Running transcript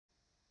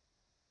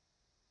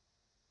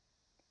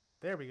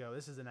There we go.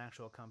 This is an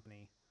actual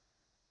company.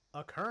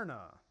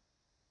 Akerna.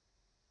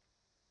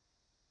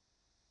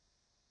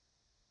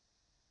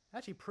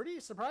 Actually, pretty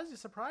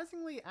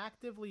surprisingly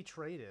actively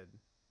traded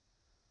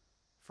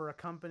for a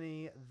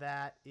company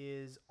that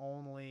is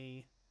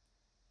only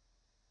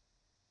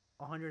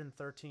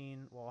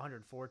 114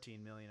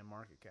 million in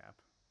market cap.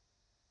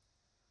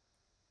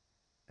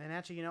 And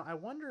actually, you know, I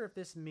wonder if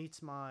this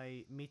meets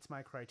my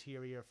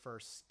criteria for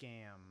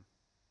scam,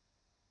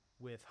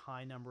 with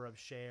high number of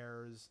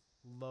shares,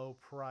 low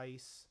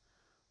price,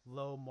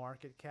 low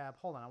market cap.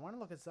 Hold on, I want to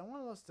look at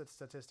the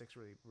statistics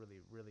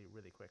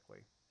really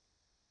quickly.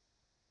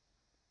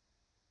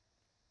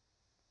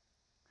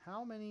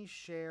 How many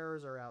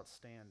shares are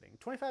outstanding?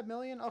 25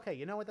 million? Okay,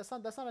 you know what? That's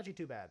not actually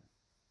too bad.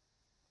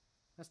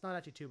 That's not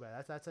actually too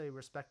bad. That's a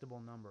respectable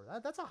number.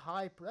 That's a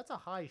high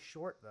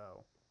short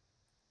though.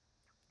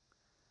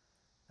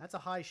 That's a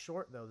high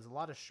short though. There's a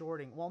lot of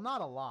shorting. Well,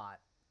 not a lot,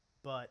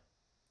 but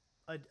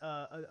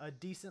a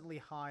decently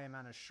high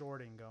amount of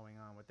shorting going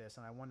on with this,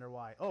 and I wonder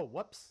why. Oh,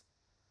 whoops!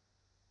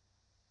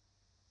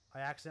 I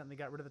accidentally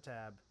got rid of the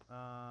tab.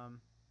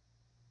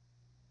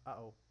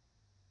 Uh-oh.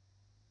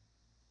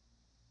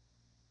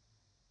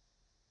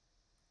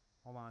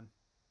 Hold on.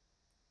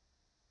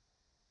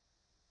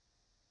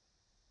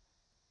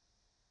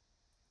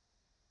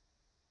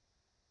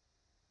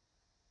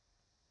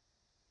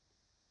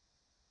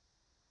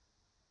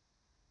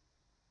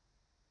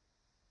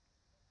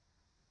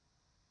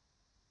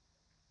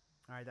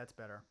 All right, that's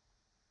better.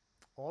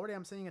 Already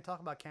I'm seeing a talk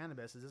about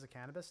cannabis. Is this a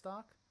cannabis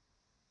stock?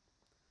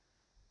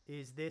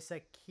 Is this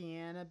a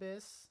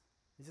cannabis?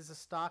 Is this a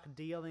stock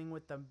dealing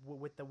with the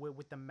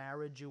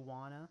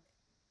marijuana?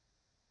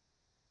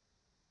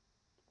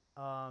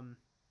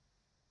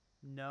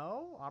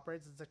 No.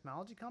 Operates as a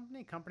technology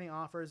company. Company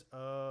offers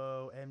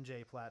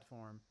MJ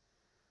platform,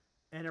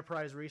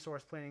 enterprise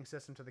resource planning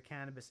system to the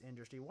cannabis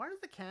industry. Why does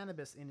the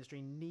cannabis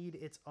industry need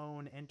its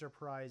own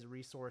enterprise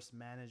resource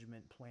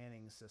management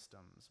planning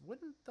systems?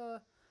 Wouldn't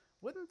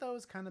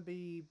those kind of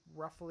be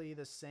roughly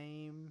the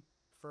same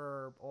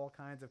for all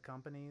kinds of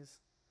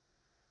companies?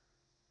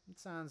 It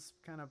sounds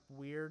kind of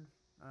weird.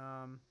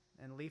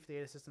 And Leaf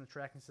Data System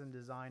tracking system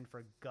designed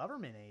for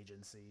government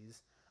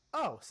agencies.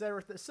 Oh, so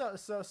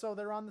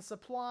they're on the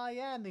supply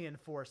and the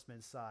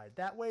enforcement side.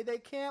 That way they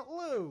can't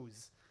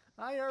lose.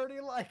 I already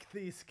like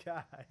these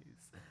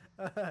guys.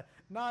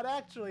 Not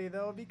actually,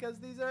 though, because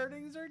these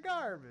earnings are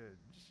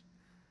garbage.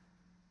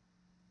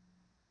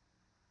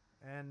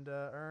 And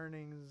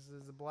earnings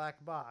is a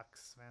black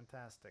box.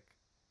 Fantastic.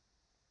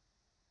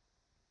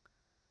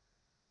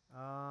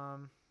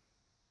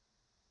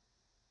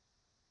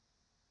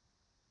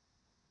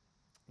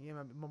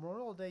 Yeah,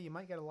 Memorial Day, you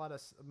might get a lot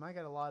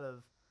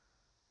of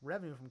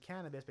revenue from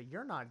cannabis, but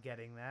you're not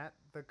getting that.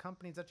 The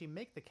companies that actually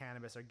make the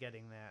cannabis are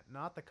getting that,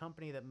 not the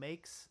company that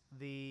makes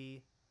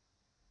the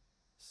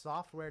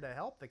software to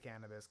help the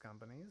cannabis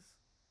companies.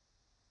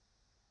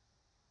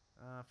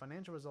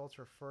 Financial results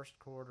for first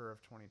quarter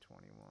of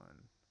 2021,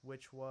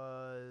 which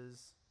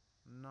was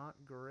not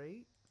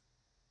great.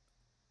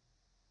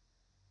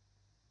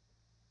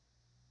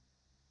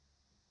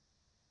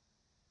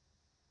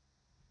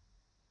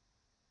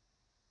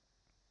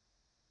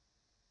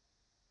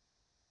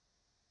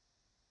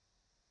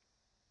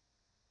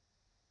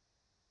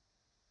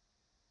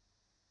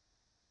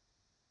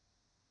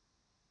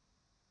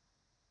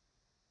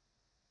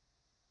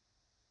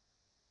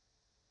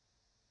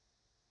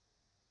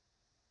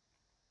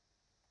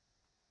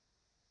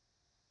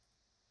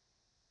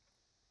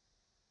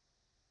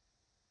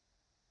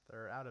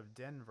 They're out of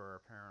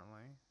Denver,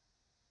 apparently.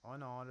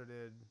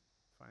 Unaudited.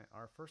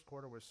 Our first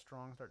quarter was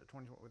strong start to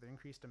 2020 with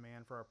increased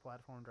demand for our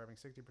platform, driving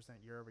 60%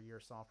 year-over-year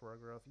software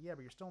growth. Yeah,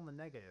 but you're still in the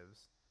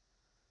negatives.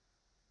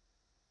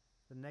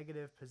 The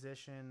negative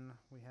position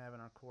we have in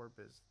our core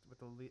business with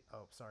the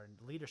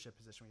leadership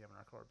position we have in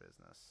our core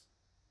business.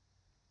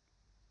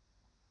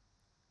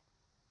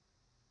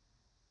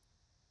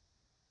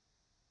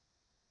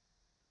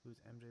 Who's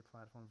MJ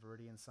Platform,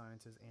 Viridian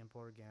Sciences,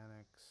 Ample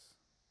Organics.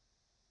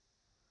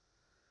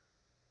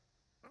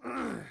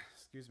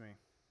 Excuse me.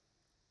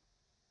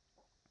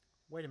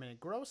 Wait a minute.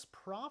 Gross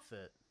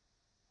profit.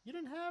 You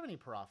didn't have any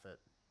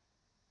profit.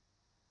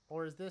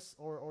 Or is this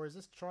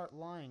chart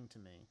lying to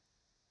me?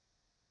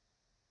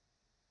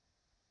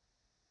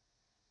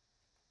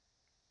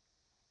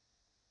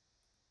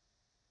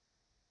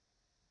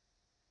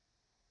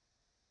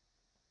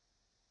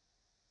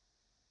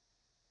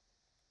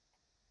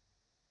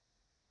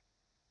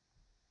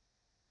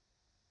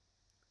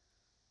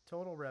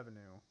 Total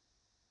revenue.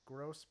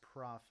 Gross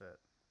profit.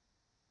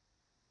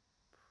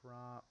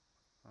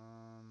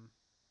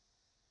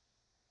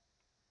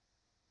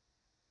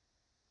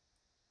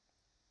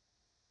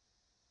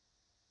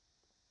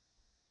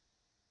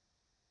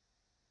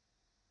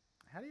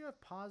 How do you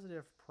have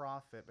positive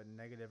profit but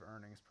negative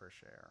earnings per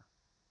share?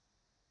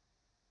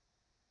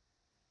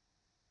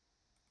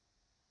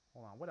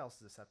 Hold on, what else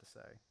does this have to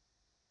say?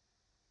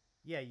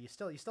 Yeah, you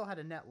still had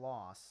a net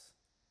loss.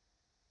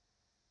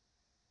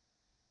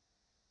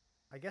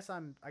 I guess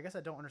I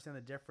don't understand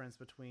the difference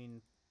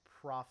between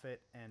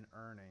profit and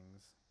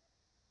earnings.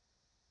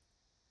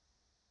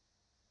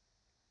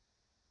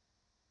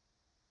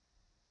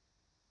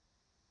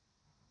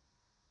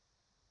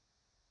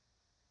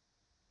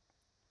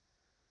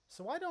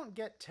 So I don't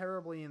get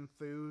terribly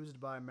enthused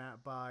by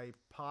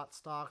pot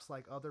stocks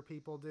like other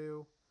people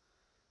do.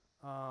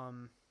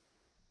 Um,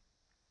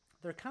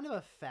 they're kind of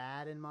a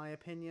fad in my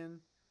opinion.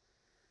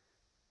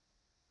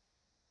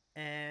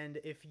 And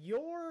if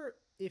you're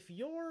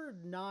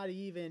not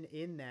even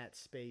in that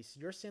space,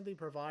 you're simply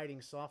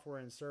providing software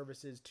and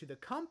services to the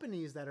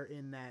companies that are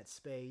in that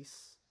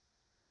space,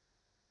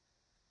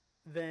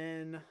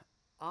 then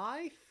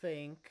I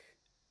think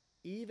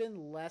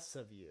even less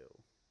of you.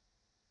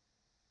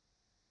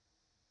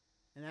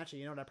 And actually,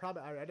 you know what?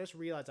 I just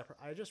realized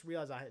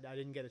I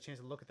didn't get a chance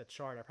to look at the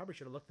chart. I probably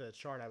should have looked at the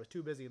chart. I was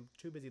too busy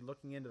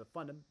looking into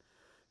the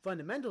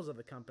fundamentals of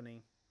the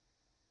company.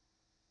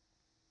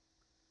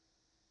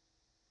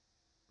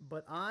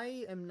 But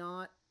I am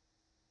not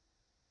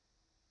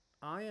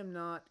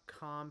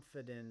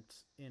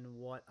confident in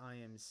what I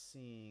am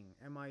seeing.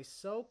 Am I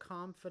so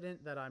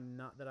confident that I'm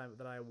not that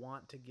I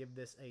want to give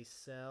this a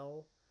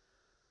sell?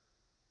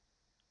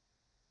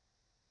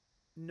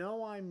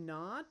 No, I'm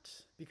not,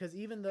 because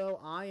even though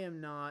I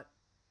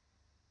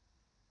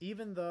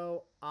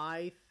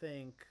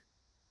think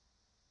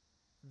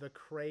the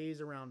craze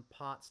around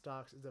pot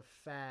stocks is a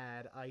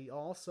fad, I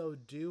also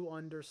do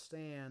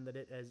understand that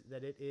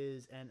it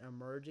is an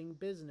emerging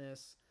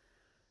business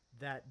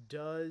that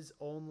does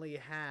only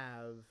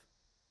have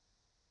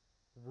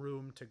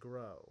room to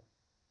grow.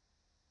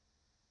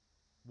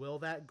 Will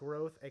that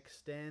growth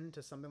extend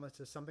to something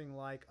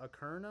like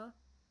Akerna,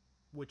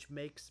 which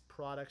makes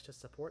products to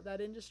support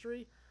that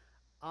industry?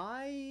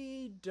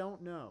 I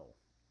don't know.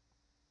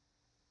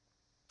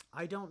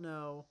 I don't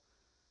know,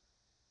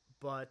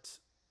 but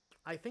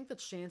I think the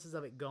chances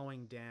of it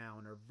going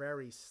down are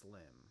very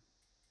slim.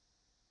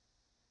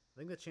 I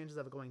think the chances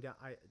of it going down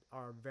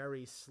are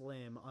very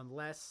slim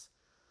unless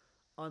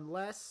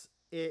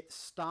it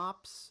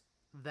stops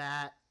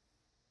that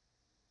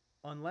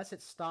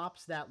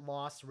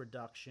loss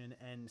reduction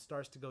and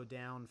starts to go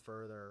down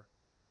further.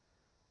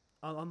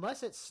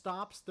 Unless it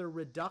stops the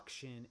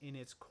reduction in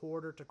its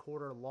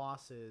quarter-to-quarter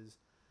losses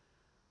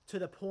to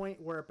the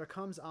point where it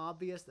becomes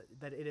obvious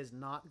that it is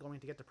not going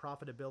to get to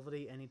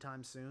profitability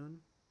anytime soon.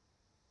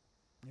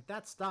 If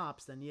that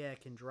stops, then yeah,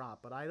 it can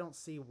drop. But I don't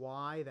see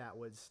why that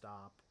would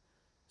stop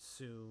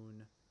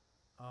soon.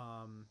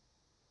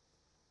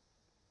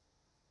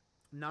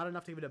 Not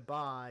enough to give it a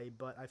buy,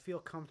 but I feel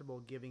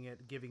comfortable giving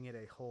it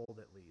a hold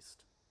at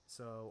least.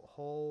 So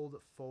hold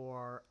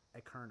for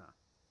Akerna.